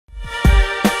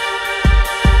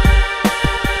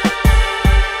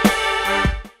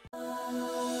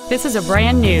This is a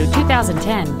brand new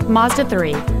 2010 Mazda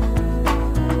 3.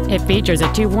 It features a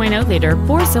 2.0-liter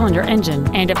four-cylinder engine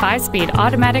and a 5-speed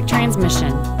automatic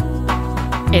transmission.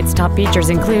 Its top features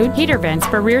include heater vents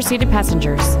for rear-seated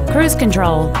passengers, cruise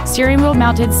control, steering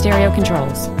wheel-mounted stereo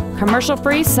controls,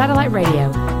 commercial-free satellite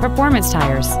radio, performance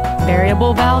tires,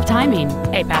 variable valve timing,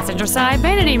 a passenger side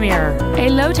vanity mirror, a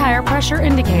low tire pressure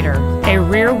indicator, a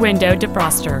rear window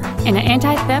defroster, and an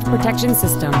anti-theft protection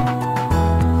system.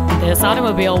 This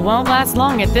automobile won't last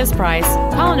long at this price.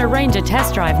 Call and arrange a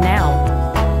test drive now.